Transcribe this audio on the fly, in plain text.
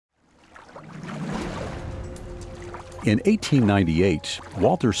In 1898,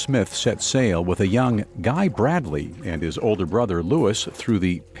 Walter Smith set sail with a young Guy Bradley and his older brother Lewis through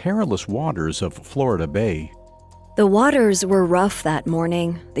the perilous waters of Florida Bay. The waters were rough that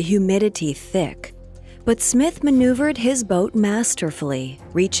morning, the humidity thick. But Smith maneuvered his boat masterfully,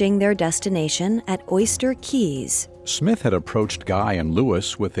 reaching their destination at Oyster Keys. Smith had approached Guy and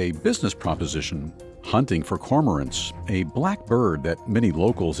Lewis with a business proposition, hunting for cormorants, a black bird that many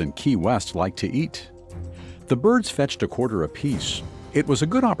locals in Key West like to eat. The birds fetched $0.25 apiece. It was a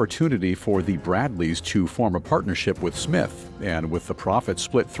good opportunity for the Bradleys to form a partnership with Smith, and with the profits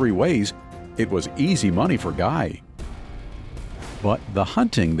split 3 ways, it was easy money for Guy. But the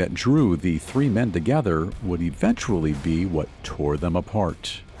hunting that drew the 3 men together would eventually be what tore them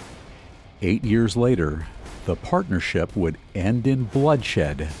apart. 8 years later, the partnership would end in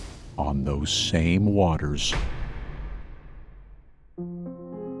bloodshed on those same waters.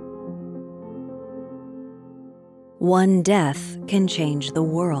 One death can change the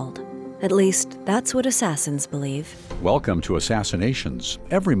world. At least, that's what assassins believe. Welcome to Assassinations.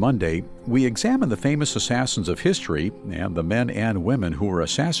 Every Monday, we examine the famous assassins of history and the men and women who were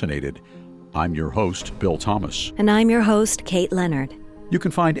assassinated. I'm your host, Bill Thomas. And I'm your host, Kate Leonard. You can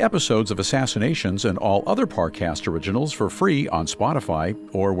find episodes of Assassinations and all other Parcast originals for free on Spotify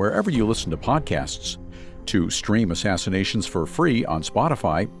or wherever you listen to podcasts. To stream Assassinations for free on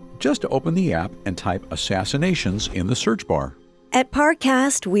Spotify, just open the app and type Assassinations in the search bar. At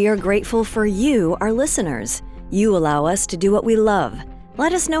Parcast, we are grateful for you, our listeners. You allow us to do what we love.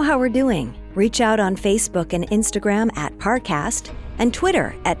 Let us know how we're doing. Reach out on Facebook and Instagram at Parcast and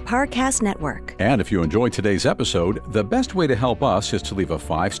Twitter at Parcast Network. And if you enjoyed today's episode, the best way to help us is to leave a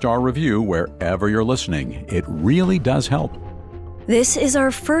 5-star review wherever you're listening. It really does help. This is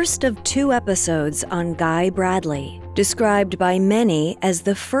our first of 2 episodes on Guy Bradley, described by many as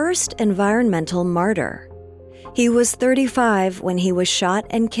the first environmental martyr. He was 35 when he was shot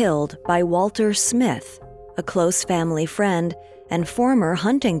and killed by Walter Smith, a close family friend and former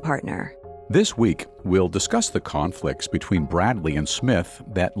hunting partner. This week, we'll discuss the conflicts between Bradley and Smith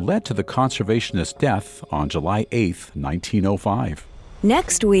that led to the conservationist death on July 8, 1905.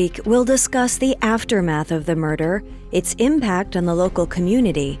 Next week, we'll discuss the aftermath of the murder, its impact on the local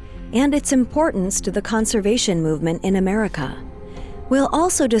community, and its importance to the conservation movement in America. We'll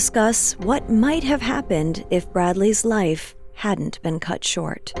also discuss what might have happened if Bradley's life hadn't been cut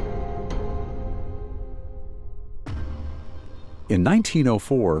short. In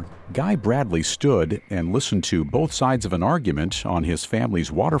 1904, Guy Bradley stood and listened to both sides of an argument on his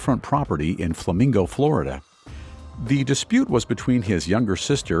family's waterfront property in Flamingo, Florida. The dispute was between his younger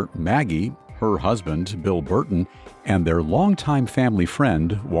sister, Maggie, her husband, Bill Burton, and their longtime family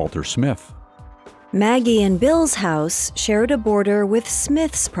friend, Walter Smith. Maggie and Bill's house shared a border with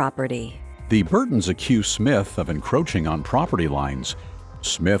Smith's property. The Burtons accused Smith of encroaching on property lines.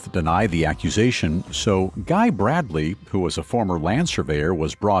 Smith denied the accusation, so Guy Bradley, who was a former land surveyor,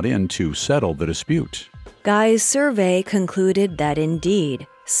 was brought in to settle the dispute. Guy's survey concluded that indeed,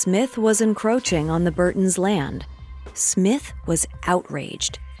 Smith was encroaching on the Burtons' land. Smith was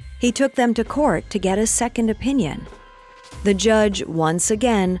outraged. He took them to court to get a second opinion. The judge, once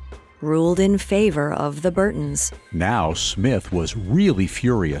again, ruled in favor of the Burtons. Now Smith was really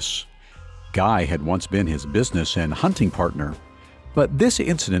furious. Guy had once been his business and hunting partner. But this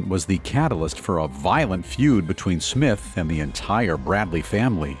incident was the catalyst for a violent feud between Smith and the entire Bradley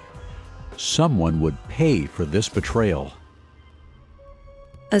family. Someone would pay for this betrayal.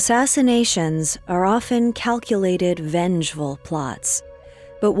 Assassinations are often calculated, vengeful plots.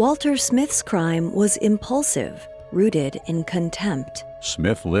 But Walter Smith's crime was impulsive, rooted in contempt.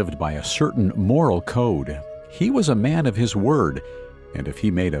 Smith lived by a certain moral code. He was a man of his word, and if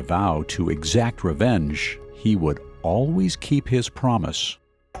he made a vow to exact revenge, he would always keep his promise.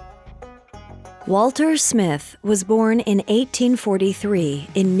 Walter Smith was born in 1843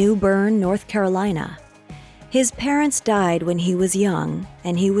 in New Bern, North Carolina. His parents died when he was young,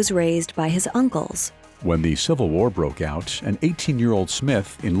 and he was raised by his uncles. When the Civil War broke out, an 18-year-old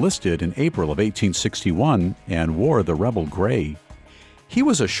Smith enlisted in April of 1861 and wore the rebel gray. He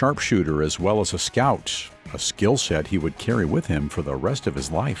was a sharpshooter as well as a scout, a skill set he would carry with him for the rest of his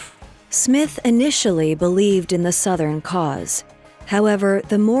life. Smith initially believed in the Southern cause. However,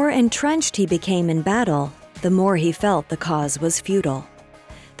 the more entrenched he became in battle, the more he felt the cause was futile.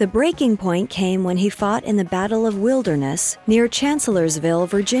 The breaking point came when he fought in the Battle of Wilderness near Chancellorsville,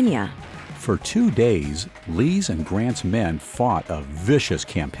 Virginia. For 2 days, Lee's and Grant's men fought a vicious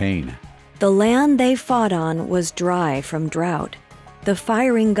campaign. The land they fought on was dry from drought. The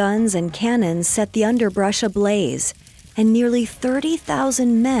firing guns and cannons set the underbrush ablaze, and nearly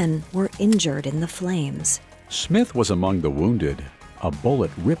 30,000 men were injured in the flames. Smith was among the wounded. A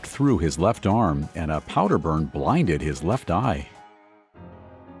bullet ripped through his left arm and a powder burn blinded his left eye.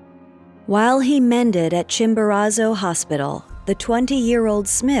 While he mended at Chimborazo Hospital, the 20-year-old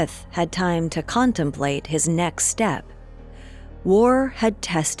Smith had time to contemplate his next step. War had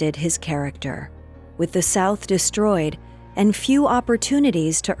tested his character. With the South destroyed and few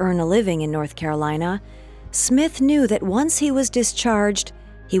opportunities to earn a living in North Carolina, Smith knew that once he was discharged,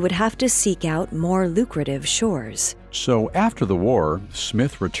 he would have to seek out more lucrative shores. So after the war,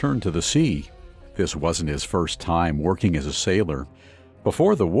 Smith returned to the sea. This wasn't his first time working as a sailor.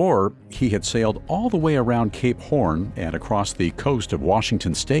 Before the war, he had sailed all the way around Cape Horn and across the coast of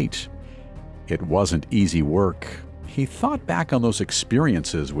Washington state. It wasn't easy work. He thought back on those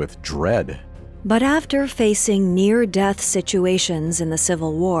experiences with dread. But after facing near-death situations in the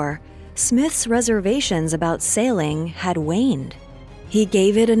Civil War, Smith's reservations about sailing had waned. He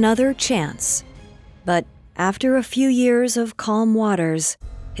gave it another chance. But after a few years of calm waters,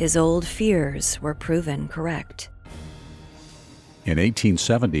 his old fears were proven correct. In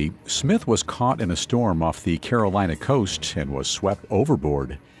 1870, Smith was caught in a storm off the Carolina coast and was swept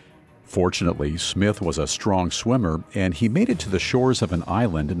overboard. Fortunately, Smith was a strong swimmer, and he made it to the shores of an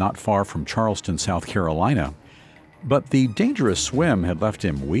island not far from Charleston, South Carolina. But the dangerous swim had left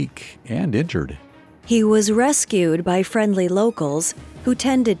him weak and injured. He was rescued by friendly locals who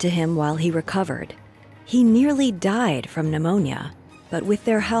tended to him while he recovered. He nearly died from pneumonia, but with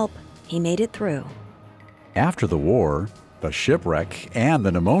their help, he made it through. After the war, the shipwreck, and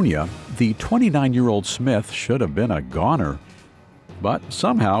the pneumonia, the 29-year-old Smith should have been a goner. But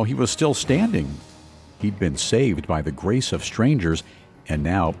somehow he was still standing. He'd been saved by the grace of strangers, and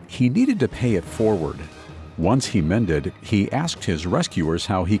now he needed to pay it forward. Once he mended, he asked his rescuers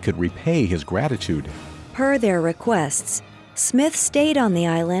how he could repay his gratitude. Per their requests, Smith stayed on the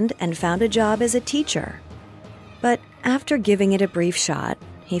island and found a job as a teacher. But after giving it a brief shot,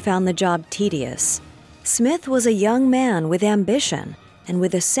 he found the job tedious. Smith was a young man with ambition, and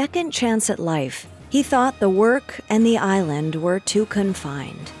with a second chance at life, he thought the work and the island were too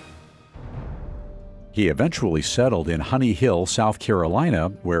confined. He eventually settled in Honey Hill, South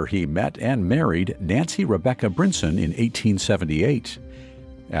Carolina, where he met and married Nancy Rebecca Brinson in 1878.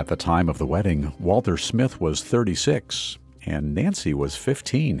 At the time of the wedding, Walter Smith was 36, and Nancy was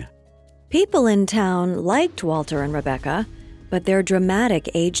 15. People in town liked Walter and Rebecca, but their dramatic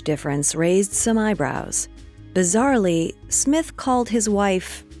age difference raised some eyebrows. Bizarrely, Smith called his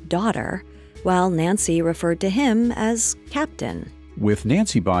wife daughter, while Nancy referred to him as captain. With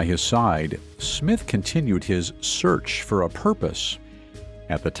Nancy by his side, Smith continued his search for a purpose.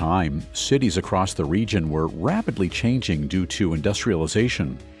 At the time, cities across the region were rapidly changing due to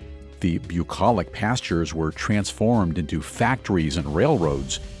industrialization. The bucolic pastures were transformed into factories and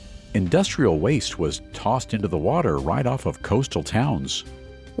railroads. Industrial waste was tossed into the water right off of coastal towns.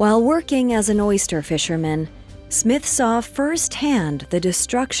 While working as an oyster fisherman, Smith saw firsthand the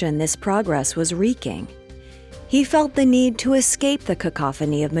destruction this progress was wreaking. He felt the need to escape the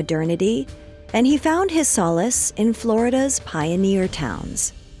cacophony of modernity, and he found his solace in Florida's pioneer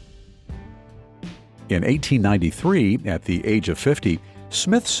towns. In 1893, at the age of 50,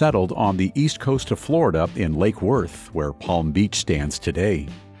 Smith settled on the east coast of Florida in Lake Worth, where Palm Beach stands today.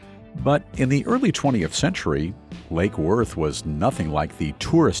 But in the early 20th century, Lake Worth was nothing like the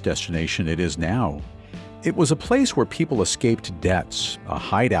tourist destination it is now. It was a place where people escaped debts, a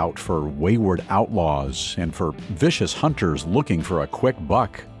hideout for wayward outlaws, and for vicious hunters looking for a quick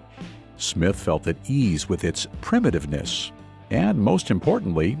buck. Smith felt at ease with its primitiveness, and most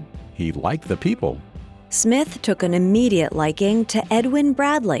importantly, he liked the people. Smith took an immediate liking to Edwin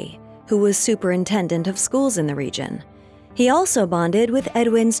Bradley, who was superintendent of schools in the region. He also bonded with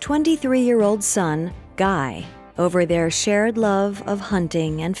Edwin's 23-year-old son, Guy, over their shared love of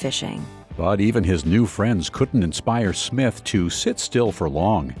hunting and fishing. But even his new friends couldn't inspire Smith to sit still for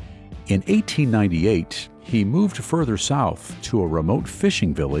long. In 1898, he moved further south to a remote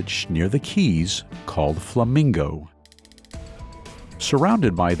fishing village near the Keys called Flamingo.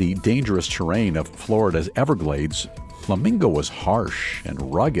 Surrounded by the dangerous terrain of Florida's Everglades, Flamingo was harsh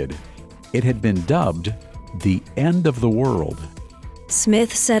and rugged. It had been dubbed the end of the world.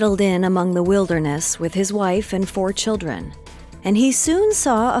 Smith settled in among the wilderness with his wife and 4 children, and he soon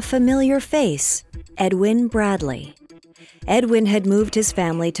saw a familiar face, Edwin Bradley. Edwin had moved his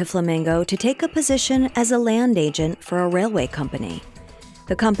family to Flamingo to take a position as a land agent for a railway company.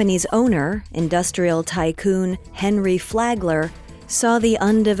 The company's owner, industrial tycoon Henry Flagler, saw the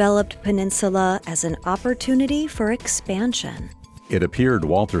undeveloped peninsula as an opportunity for expansion. It appeared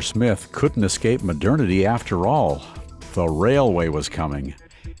Walter Smith couldn't escape modernity after all. The railway was coming.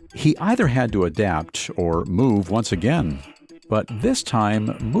 He either had to adapt or move once again. But this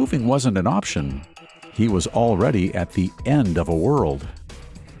time, moving wasn't an option. He was already at the end of a world.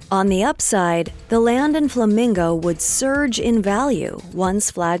 On the upside, the land in Flamingo would surge in value once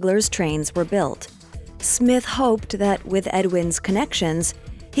Flagler's trains were built. Smith hoped that with Edwin's connections,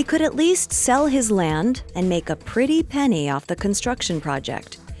 he could at least sell his land and make a pretty penny off the construction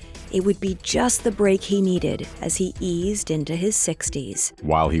project. It would be just the break he needed as he eased into his 60s.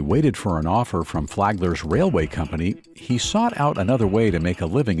 While he waited for an offer from Flagler's railway company, he sought out another way to make a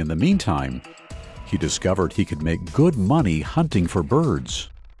living in the meantime. He discovered he could make good money hunting for birds.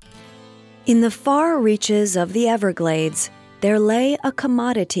 In the far reaches of the Everglades, there lay a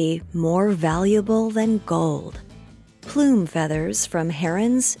commodity more valuable than gold: plume feathers from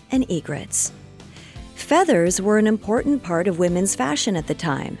herons and egrets. Feathers were an important part of women's fashion at the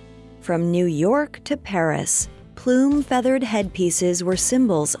time. From New York to Paris, plume-feathered headpieces were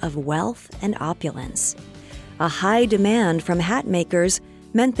symbols of wealth and opulence. A high demand from hat makers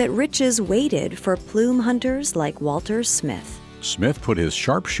meant that riches waited for plume hunters like Walter Smith. Smith put his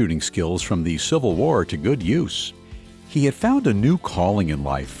sharpshooting skills from the Civil War to good use. He had found a new calling in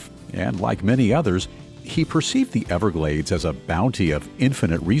life, and like many others, he perceived the Everglades as a bounty of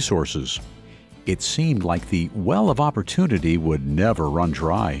infinite resources. It seemed like the well of opportunity would never run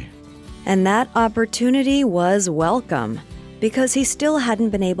dry. And that opportunity was welcome, because he still hadn't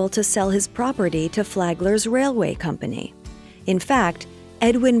been able to sell his property to Flagler's railway company. In fact,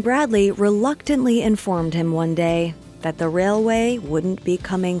 Edwin Bradley reluctantly informed him one day that the railway wouldn't be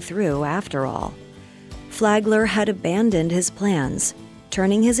coming through after all. Flagler had abandoned his plans,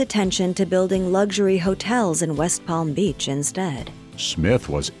 turning his attention to building luxury hotels in West Palm Beach instead. Smith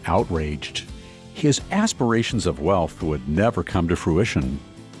was outraged. His aspirations of wealth would never come to fruition.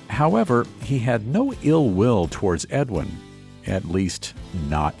 However, he had no ill will towards Edwin, at least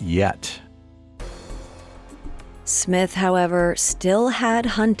not yet. Smith, however, still had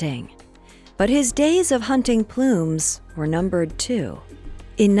hunting, but his days of hunting plumes were numbered too.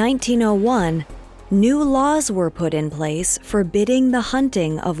 In 1901, new laws were put in place forbidding the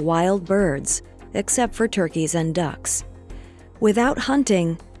hunting of wild birds, except for turkeys and ducks. Without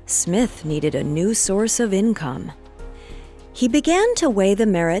hunting, Smith needed a new source of income. He began to weigh the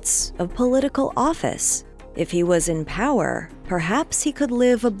merits of political office. If he was in power, perhaps he could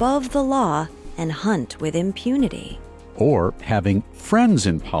live above the law and hunt with impunity. Or having friends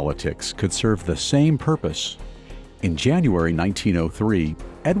in politics could serve the same purpose. In January 1903,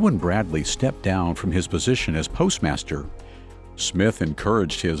 Edwin Bradley stepped down from his position as postmaster. Smith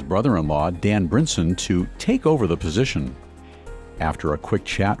encouraged his brother-in-law, Dan Brinson, to take over the position. After a quick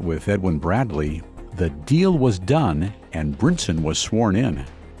chat with Edwin Bradley, the deal was done and Brinson was sworn in.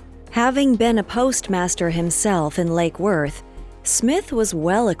 Having been a postmaster himself in Lake Worth, Smith was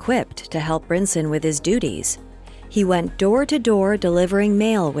well equipped to help Brinson with his duties. He went door to door delivering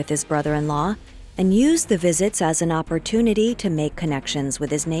mail with his brother-in-law and used the visits as an opportunity to make connections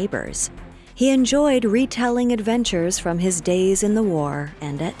with his neighbors. He enjoyed retelling adventures from his days in the war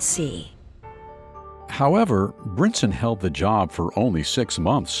and at sea. However, Brinson held the job for only 6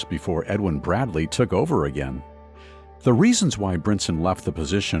 months before Edwin Bradley took over again. The reasons why Brinson left the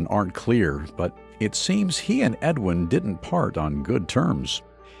position aren't clear, but it seems he and Edwin didn't part on good terms.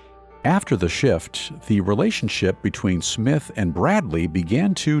 After the shift, the relationship between Smith and Bradley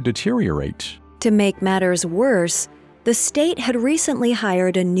began to deteriorate. To make matters worse, the state had recently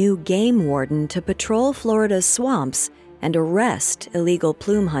hired a new game warden to patrol Florida's swamps and arrest illegal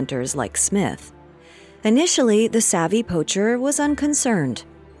plume hunters like Smith. Initially, the savvy poacher was unconcerned.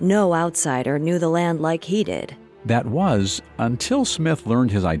 No outsider knew the land like he did. That was until Smith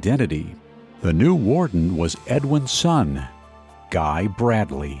learned his identity. The new warden was Edwin's son, Guy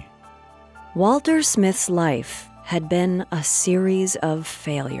Bradley. Walter Smith's life had been a series of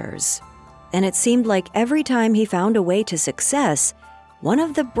failures, and it seemed like every time he found a way to success, one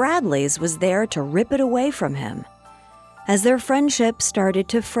of the Bradleys was there to rip it away from him. As their friendship started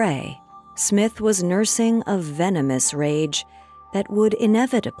to fray, Smith was nursing a venomous rage that would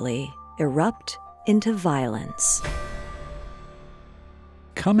inevitably erupt into violence.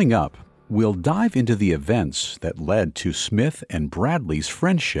 Coming up, we'll dive into the events that led to Smith and Bradley's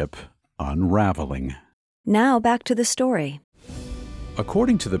friendship unraveling. Now back to the story.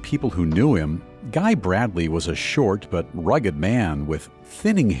 According to the people who knew him, Guy Bradley was a short but rugged man with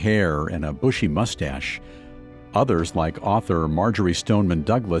thinning hair and a bushy mustache. Others, like author Marjorie Stoneman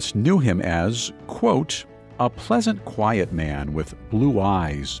Douglas, knew him as, quote, a pleasant, quiet man with blue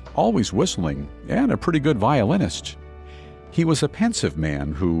eyes, always whistling, and a pretty good violinist. He was a pensive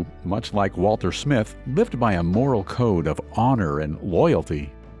man who, much like Walter Smith, lived by a moral code of honor and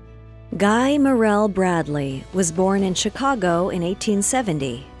loyalty. Guy Morrell Bradley was born in Chicago in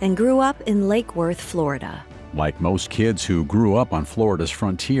 1870 and grew up in Lake Worth, Florida. Like most kids who grew up on Florida's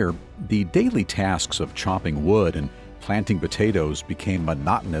frontier, the daily tasks of chopping wood and planting potatoes became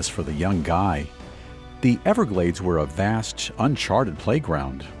monotonous for the young Guy. The Everglades were a vast, uncharted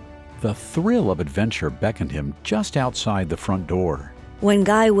playground. The thrill of adventure beckoned him just outside the front door. When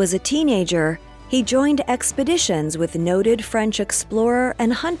Guy was a teenager, he joined expeditions with noted French explorer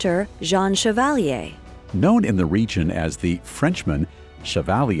and hunter Jean Chevalier. Known in the region as the Frenchman,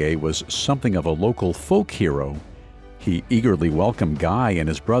 Chevalier was something of a local folk hero. He eagerly welcomed Guy and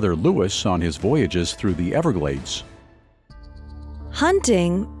his brother Louis on his voyages through the Everglades.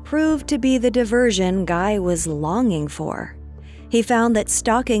 Hunting proved to be the diversion Guy was longing for. He found that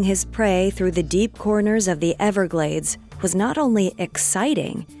stalking his prey through the deep corners of the Everglades was not only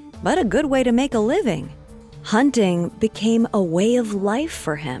exciting, but a good way to make a living. Hunting became a way of life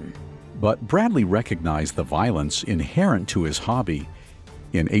for him. But Bradley recognized the violence inherent to his hobby.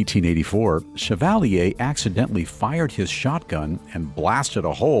 In 1884, Chevalier accidentally fired his shotgun and blasted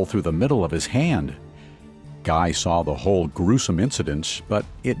a hole through the middle of his hand. Guy saw the whole gruesome incident, but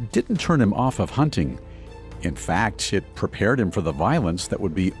it didn't turn him off of hunting. In fact, it prepared him for the violence that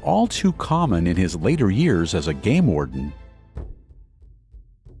would be all too common in his later years as a game warden.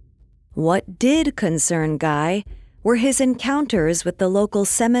 What did concern Guy were his encounters with the local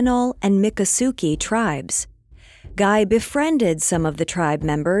Seminole and Miccosukee tribes. Guy befriended some of the tribe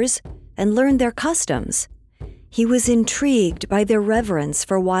members and learned their customs. He was intrigued by their reverence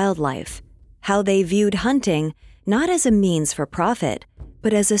for wildlife, how they viewed hunting not as a means for profit,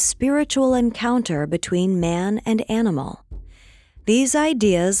 but as a spiritual encounter between man and animal. These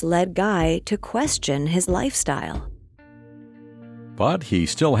ideas led Guy to question his lifestyle. But he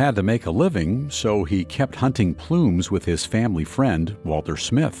still had to make a living, so he kept hunting plumes with his family friend, Walter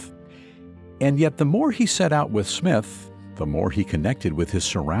Smith. And yet the more he set out with Smith, the more he connected with his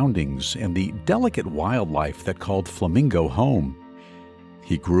surroundings and the delicate wildlife that called Flamingo home.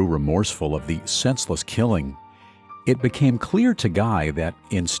 He grew remorseful of the senseless killing. It became clear to Guy that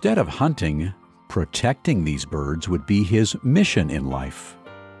instead of hunting, protecting these birds would be his mission in life.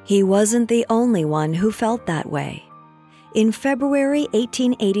 He wasn't the only one who felt that way. In February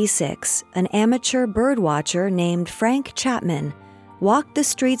 1886, an amateur birdwatcher named Frank Chapman walked the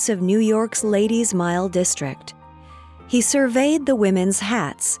streets of New York's Ladies' Mile district. He surveyed the women's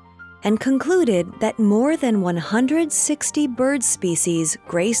hats and concluded that more than 160 bird species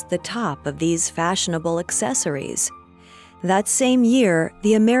graced the top of these fashionable accessories. That same year,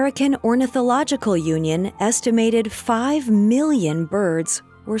 the American Ornithological Union estimated 5 million birds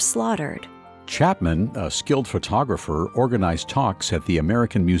were slaughtered. Chapman, a skilled photographer, organized talks at the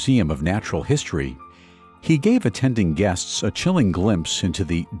American Museum of Natural History. He gave attending guests a chilling glimpse into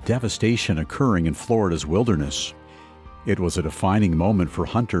the devastation occurring in Florida's wilderness. It was a defining moment for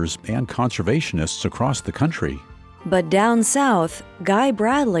hunters and conservationists across the country. But down south, Guy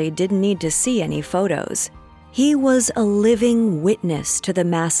Bradley didn't need to see any photos. He was a living witness to the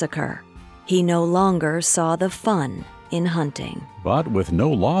massacre. He no longer saw the fun in hunting. But with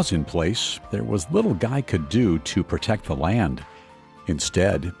no laws in place, there was little Guy could do to protect the land.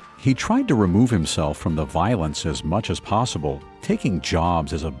 Instead, he tried to remove himself from the violence as much as possible, taking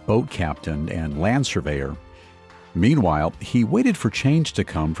jobs as a boat captain and land surveyor. Meanwhile, he waited for change to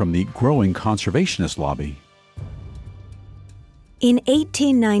come from the growing conservationist lobby. In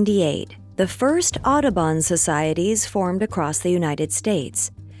 1898, the first Audubon societies formed across the United States.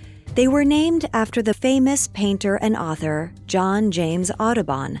 They were named after the famous painter and author John James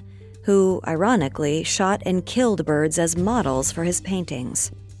Audubon, who, ironically, shot and killed birds as models for his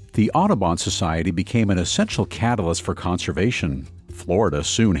paintings. The Audubon Society became an essential catalyst for conservation. Florida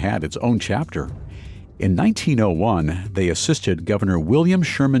soon had its own chapter. In 1901, they assisted Governor William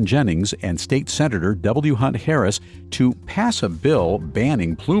Sherman Jennings and State Senator W. Hunt Harris to pass a bill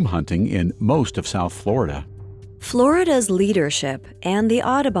banning plume hunting in most of South Florida. Florida's leadership and the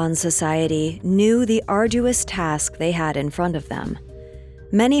Audubon Society knew the arduous task they had in front of them.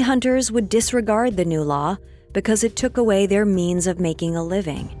 Many hunters would disregard the new law because it took away their means of making a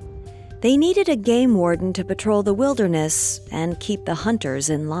living. They needed a game warden to patrol the wilderness and keep the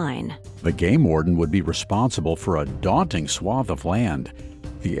hunters in line. The game warden would be responsible for a daunting swath of land: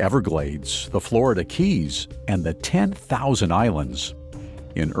 the Everglades, the Florida Keys, and the 10,000 islands.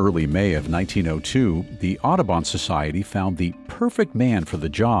 In early May of 1902, the Audubon Society found the perfect man for the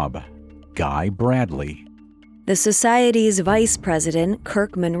job: Guy Bradley. The Society's vice president,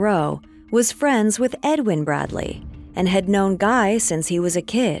 Kirk Monroe, was friends with Edwin Bradley and had known Guy since he was a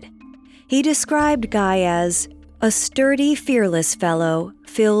kid. He described Guy as A sturdy, fearless fellow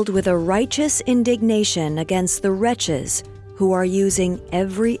filled with a righteous indignation against the wretches who are using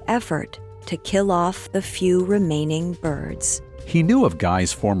every effort to kill off the few remaining birds. He knew of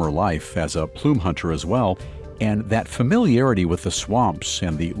Guy's former life as a plume hunter as well, and that familiarity with the swamps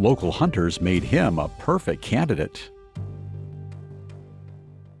and the local hunters made him a perfect candidate.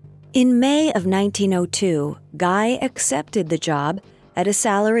 In May of 1902, Guy accepted the job at a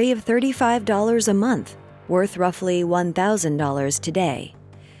salary of $35 a month, worth roughly $1,000 today.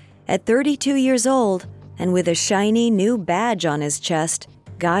 At 32 years old, and with a shiny new badge on his chest,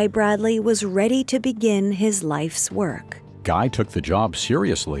 Guy Bradley was ready to begin his life's work. Guy took the job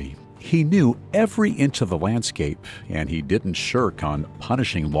seriously. He knew every inch of the landscape, and he didn't shirk on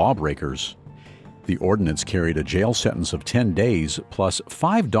punishing lawbreakers. The ordinance carried a jail sentence of 10 days plus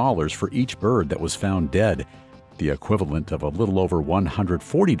 $5 for each bird that was found dead, the equivalent of a little over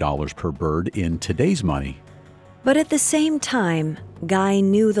 $140 per bird in today's money. But at the same time, Guy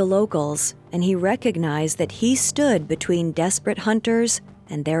knew the locals, and he recognized that he stood between desperate hunters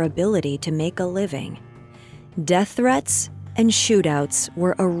and their ability to make a living. Death threats and shootouts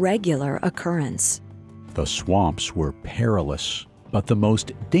were a regular occurrence. The swamps were perilous, but the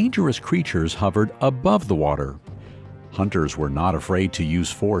most dangerous creatures hovered above the water. Hunters were not afraid to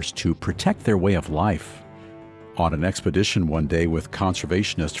use force to protect their way of life. On an expedition one day with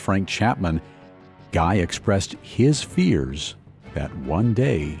conservationist Frank Chapman, Guy expressed his fears that one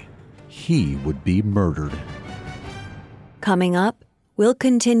day he would be murdered. Coming up, we'll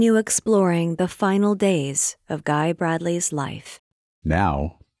continue exploring the final days of Guy Bradley's life.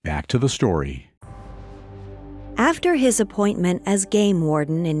 Now, back to the story. After his appointment as game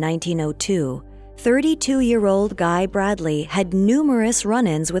warden in 1902, 32-year-old Guy Bradley had numerous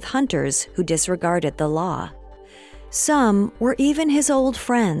run-ins with hunters who disregarded the law. Some were even his old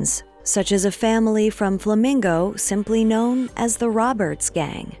friends, such as a family from Flamingo simply known as the Roberts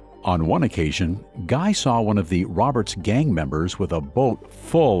Gang. On one occasion, Guy saw one of the Roberts gang members with a boat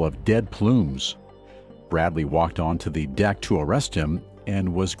full of dead plumes. Bradley walked onto the deck to arrest him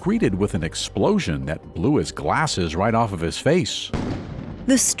and was greeted with an explosion that blew his glasses right off of his face.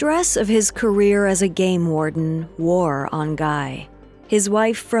 The stress of his career as a game warden wore on Guy. His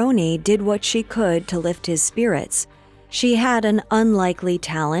wife, Froni, did what she could to lift his spirits. She had an unlikely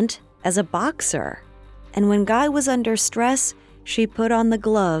talent as a boxer, and when Guy was under stress, she put on the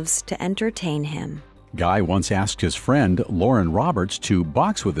gloves to entertain him. Guy once asked his friend, Lauren Roberts, to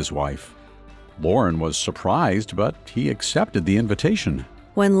box with his wife. Lauren was surprised, but he accepted the invitation.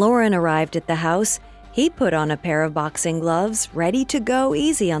 When Lauren arrived at the house, he put on a pair of boxing gloves, ready to go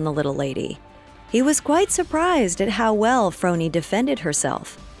easy on the little lady. He was quite surprised at how well Froni defended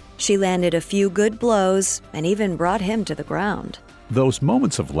herself. She landed a few good blows and even brought him to the ground. Those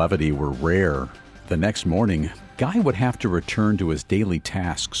moments of levity were rare. The next morning, Guy would have to return to his daily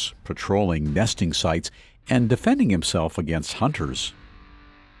tasks, patrolling nesting sites and defending himself against hunters.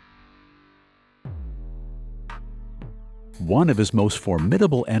 One of his most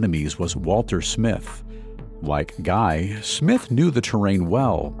formidable enemies was Walter Smith. Like Guy, Smith knew the terrain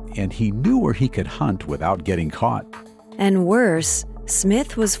well, and he knew where he could hunt without getting caught. And worse,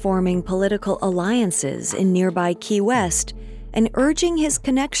 Smith was forming political alliances in nearby Key West and urging his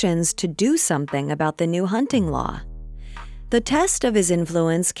connections to do something about the new hunting law. The test of his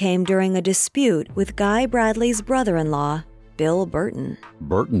influence came during a dispute with Guy Bradley's brother-in-law, Bill Burton.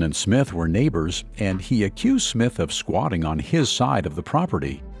 Burton and Smith were neighbors, and he accused Smith of squatting on his side of the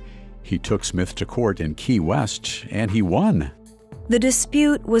property. He took Smith to court in Key West, and he won. The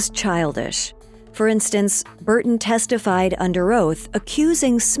dispute was childish. For instance, Burton testified under oath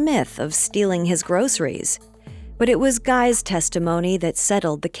accusing Smith of stealing his groceries. But it was Guy's testimony that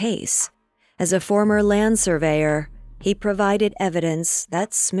settled the case. As a former land surveyor, he provided evidence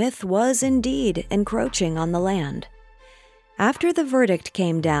that Smith was indeed encroaching on the land. After the verdict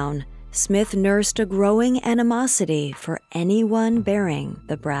came down, Smith nursed a growing animosity for anyone bearing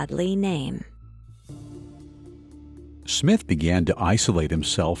the Bradley name. Smith began to isolate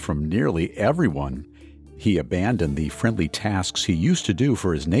himself from nearly everyone. He abandoned the friendly tasks he used to do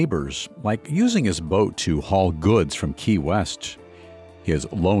for his neighbors, like using his boat to haul goods from Key West.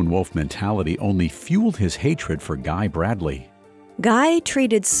 His lone wolf mentality only fueled his hatred for Guy Bradley. Guy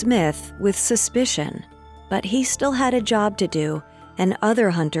treated Smith with suspicion, but he still had a job to do and other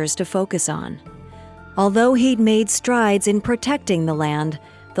hunters to focus on. Although he'd made strides in protecting the land,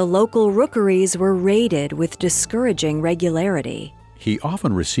 the local rookeries were raided with discouraging regularity. He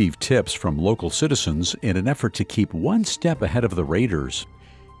often received tips from local citizens in an effort to keep one step ahead of the raiders.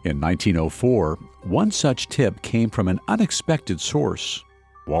 In 1904, one such tip came from an unexpected source,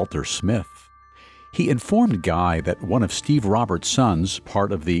 Walter Smith. He informed Guy that one of Steve Roberts' sons,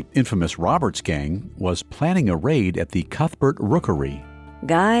 part of the infamous Roberts gang, was planning a raid at the Cuthbert Rookery.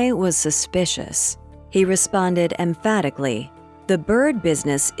 Guy was suspicious. He responded emphatically, "The bird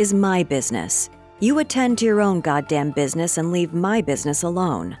business is my business. You attend to your own goddamn business and leave my business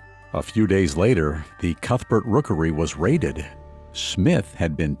alone." A few days later, the Cuthbert Rookery was raided. Smith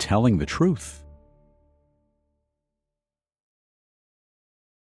had been telling the truth.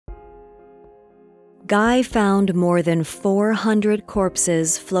 Guy found more than 400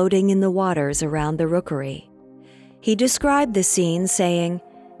 corpses floating in the waters around the rookery. He described the scene saying,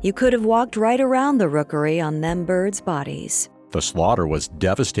 "You could have walked right around the rookery on them birds' bodies." The slaughter was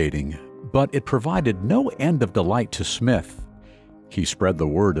devastating, but it provided no end of delight to Smith. He spread the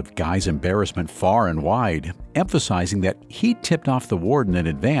word of Guy's embarrassment far and wide, emphasizing that he tipped off the warden in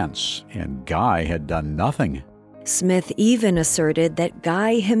advance, and Guy had done nothing. Smith even asserted that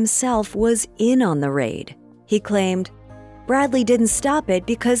Guy himself was in on the raid. He claimed, "Bradley didn't stop it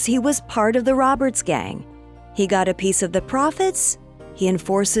because he was part of the Roberts gang. He got a piece of the profits. He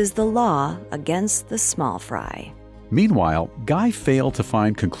enforces the law against the small fry." Meanwhile, Guy failed to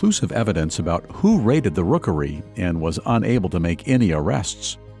find conclusive evidence about who raided the rookery and was unable to make any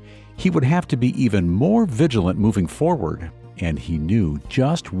arrests. He would have to be even more vigilant moving forward, and he knew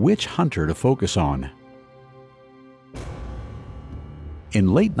just which hunter to focus on.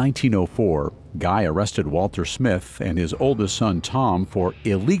 In late 1904, Guy arrested Walter Smith and his oldest son Tom for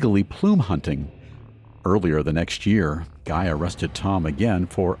illegally plume hunting. Earlier the next year, Guy arrested Tom again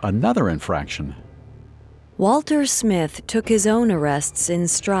for another infraction. Walter Smith took his own arrests in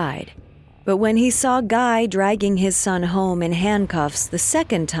stride, but when he saw Guy dragging his son home in handcuffs the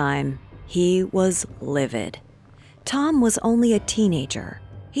second time, he was livid. Tom was only a teenager.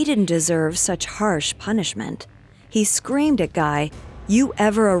 He didn't deserve such harsh punishment. He screamed at Guy, "You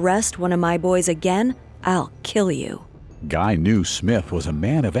ever arrest one of my boys again, I'll kill you." Guy knew Smith was a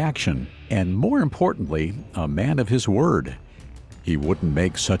man of action, and more importantly, a man of his word. He wouldn't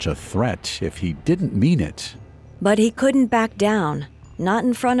make such a threat if he didn't mean it. But he couldn't back down, not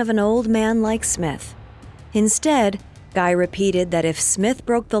in front of an old man like Smith. Instead, Guy repeated that if Smith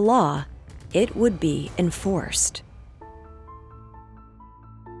broke the law, it would be enforced.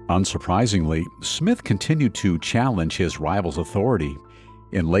 Unsurprisingly, Smith continued to challenge his rival's authority.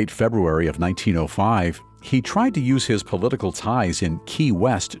 In late February of 1905, he tried to use his political ties in Key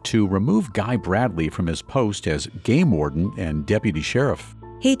West to remove Guy Bradley from his post as game warden and deputy sheriff.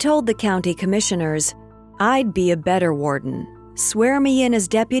 He told the county commissioners, "I'd be a better warden. Swear me in as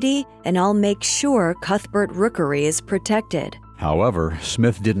deputy, and I'll make sure Cuthbert Rookery is protected." However,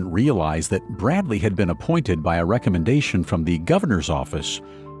 Smith didn't realize that Bradley had been appointed by a recommendation from the governor's office.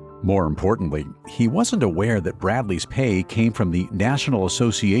 More importantly, he wasn't aware that Bradley's pay came from the National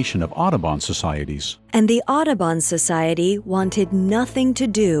Association of Audubon Societies. And the Audubon Society wanted nothing to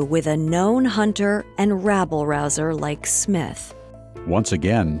do with a known hunter and rabble-rouser like Smith. Once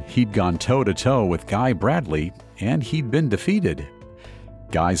again, he'd gone toe-to-toe with Guy Bradley, and he'd been defeated.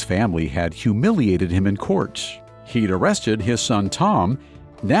 Guy's family had humiliated him in court. He'd arrested his son Tom.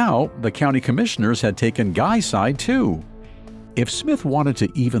 Now, the county commissioners had taken Guy's side too. If Smith wanted to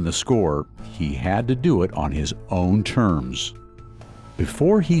even the score, he had to do it on his own terms.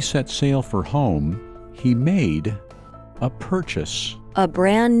 Before he set sail for home, he made a purchase. A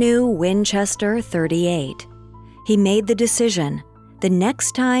brand new Winchester .38. He made the decision. The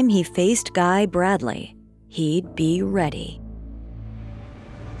next time he faced Guy Bradley, he'd be ready.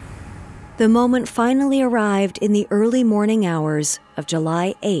 The moment finally arrived in the early morning hours of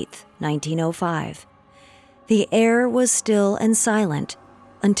July 8, 1905. The air was still and silent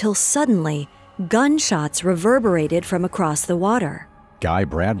until suddenly gunshots reverberated from across the water. Guy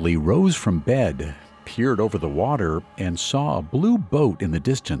Bradley rose from bed, peered over the water, and saw a blue boat in the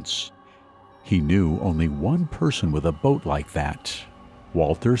distance. He knew only one person with a boat like that,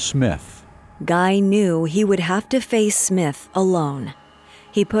 Walter Smith. Guy knew he would have to face Smith alone.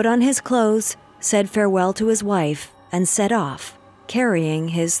 He put on his clothes, said farewell to his wife, and set off, carrying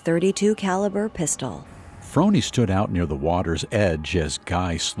his .32 caliber pistol. Phroney stood out near the water's edge as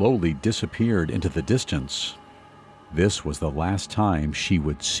Guy slowly disappeared into the distance. This was the last time she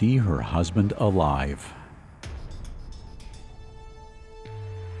would see her husband alive.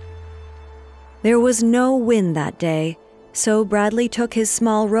 There was no wind that day, so Bradley took his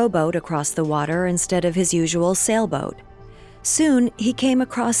small rowboat across the water instead of his usual sailboat. Soon he came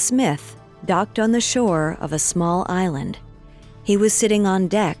across Smith, docked on the shore of a small island. He was sitting on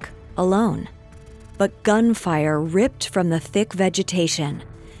deck, alone. But gunfire ripped from the thick vegetation.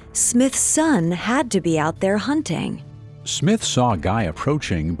 Smith's son had to be out there hunting. Smith saw Guy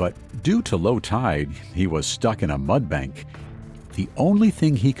approaching, but due to low tide, he was stuck in a mud bank. The only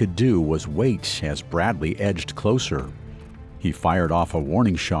thing he could do was wait as Bradley edged closer. He fired off a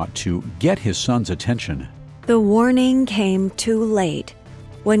warning shot to get his son's attention. The warning came too late.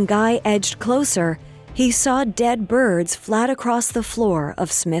 When Guy edged closer, he saw dead birds flat across the floor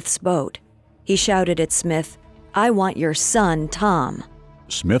of Smith's boat. He shouted at Smith, "I want your son, Tom."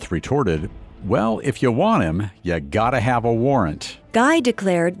 Smith retorted, "Well, if you want him, you gotta have a warrant." Guy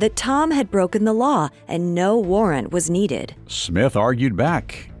declared that Tom had broken the law and no warrant was needed. Smith argued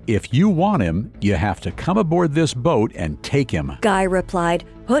back, "If you want him, you have to come aboard this boat and take him." Guy replied,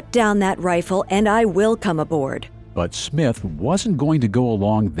 "Put down that rifle and I will come aboard." But Smith wasn't going to go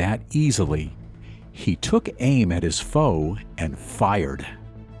along that easily. He took aim at his foe and fired.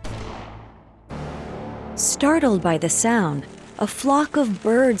 Startled by the sound, a flock of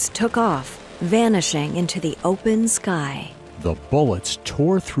birds took off, vanishing into the open sky. The bullets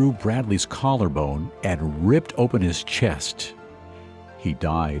tore through Bradley's collarbone and ripped open his chest. He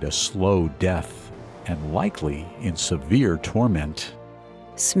died a slow death and likely in severe torment.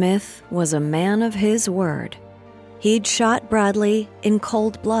 Smith was a man of his word. He'd shot Bradley in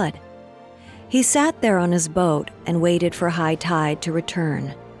cold blood. He sat there on his boat and waited for high tide to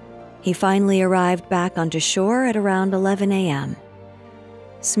return. He finally arrived back onto shore at around 11 a.m.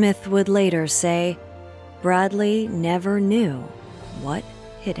 Smith would later say, Bradley never knew what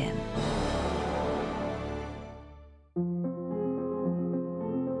hit him.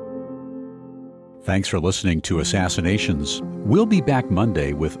 Thanks for listening to Assassinations. We'll be back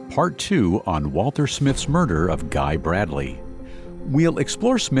Monday with Part 2 on Walter Smith's murder of Guy Bradley. We'll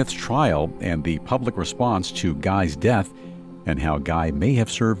explore Smith's trial and the public response to Guy's death, and how Guy may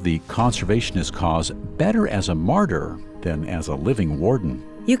have served the conservationist cause better as a martyr than as a living warden.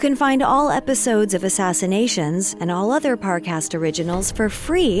 You can find all episodes of Assassinations and all other Parcast originals for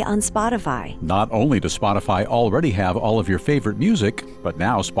free on Spotify. Not only does Spotify already have all of your favorite music, but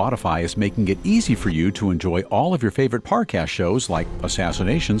now Spotify is making it easy for you to enjoy all of your favorite Parcast shows like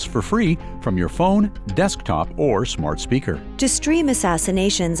Assassinations for free from your phone, desktop, or smart speaker. To stream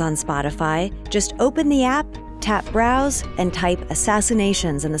Assassinations on Spotify, just open the app, tap Browse, and type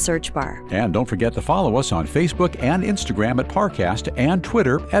Assassinations in the search bar. And don't forget to follow us on Facebook and Instagram at Parcast and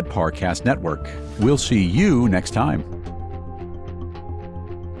Twitter at Parcast Network. We'll see you next time.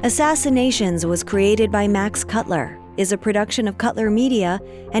 Assassinations was created by Max Cutler, is a production of Cutler Media,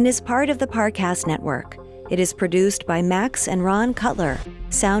 and is part of the Parcast Network. It is produced by Max and Ron Cutler,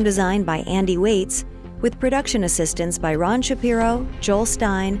 sound designed by Andy Waits, with production assistance by Ron Shapiro, Joel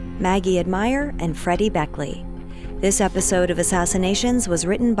Stein, Maggie Admire, and Freddie Beckley. This episode of Assassinations was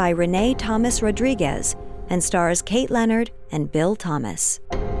written by Renee Thomas Rodriguez and stars Kate Leonard and Bill Thomas.